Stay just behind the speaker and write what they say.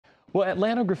Well,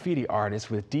 Atlanta graffiti artists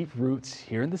with deep roots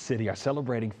here in the city are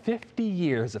celebrating 50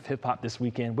 years of hip-hop this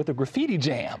weekend with a graffiti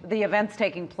jam. The event's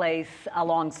taking place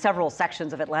along several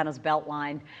sections of Atlanta's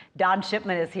BeltLine. Don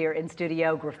Shipman is here in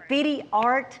studio. Graffiti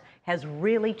art has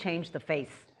really changed the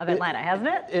face of Atlanta, hasn't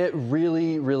it? It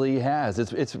really has.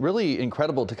 It's really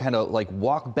incredible to kind of like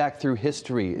walk back through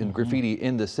history in graffiti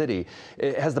in the city.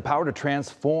 It has the power to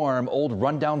transform old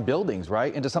rundown buildings,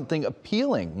 right, into something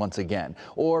appealing once again,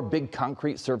 or big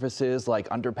concrete surfaces like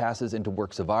underpasses into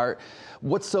works of art.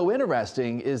 What's so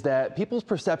interesting is that people's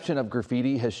perception of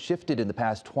graffiti has shifted in the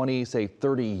past 20, say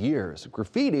 30 years.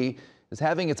 Graffiti is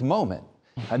having its moment.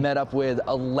 I met up with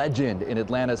a legend in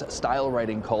Atlanta's style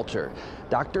writing culture,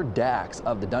 Dr. Dax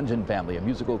of the Dungeon Family, a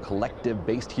musical collective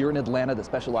based here in Atlanta that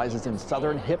specializes in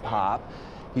Southern hip hop.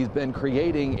 He's been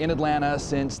creating in Atlanta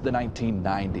since the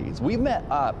 1990s. We met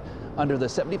up under the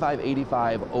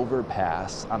 7585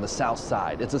 overpass on the south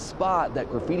side. It's a spot that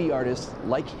graffiti artists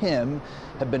like him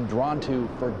have been drawn to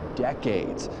for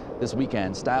decades. This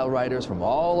weekend, style writers from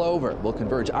all over will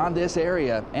converge on this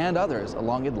area and others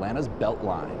along Atlanta's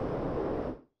BeltLine.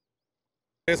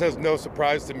 This has no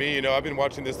surprise to me. I've been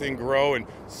watching this thing grow and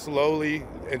slowly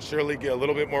and surely get a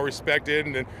little bthink more respected,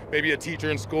 and then maybe a teacher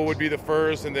in school would be the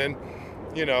first, and then,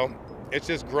 it's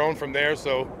just grown from there.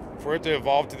 So for it to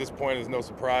evolve to this point is no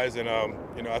surprise, and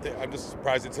I think I'm just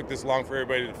surprised it took this long for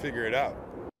everybody to figure it out.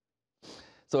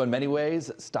 So in many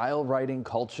ways, style writing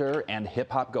culture and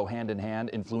hip hop go hand in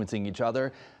hand, influencing each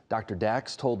other. Dr.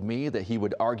 Dax told me that he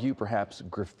would argue perhaps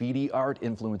graffiti art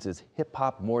influences hip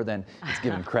hop more than it's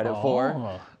given credit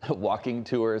for. Walking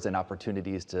tours and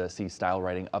opportunities to see style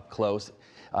writing up close.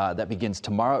 That begins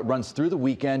tomorrow. It runs through the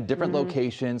weekend, different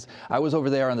locations. I was over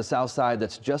there on the south side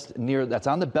that's that's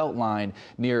on the BeltLine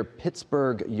near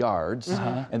Pittsburgh Yards.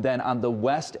 And then on the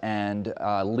west end,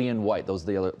 Lee and White, those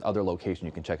are the other location.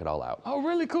 You can check it all out. Oh,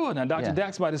 really cool. Now, Dr.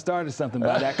 Dax might have started something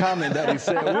by that comment that he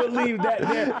said. We'll leave that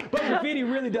there. But graffiti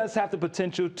really does have the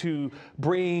potential to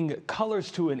bring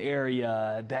colors to an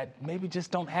area that maybe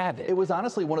just don't have it. It was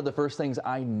honestly one of the first things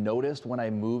I noticed when I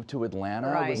moved to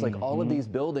Atlanta. It was like all of these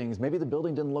buildings, maybe the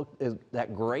building didn't look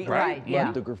that great,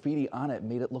 but the graffiti on it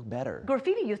made it look better.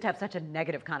 Graffiti used to have such a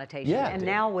negative connotation, and it did.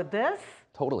 now with this,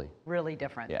 Totally. really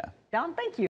different. Yeah. Don, thank you.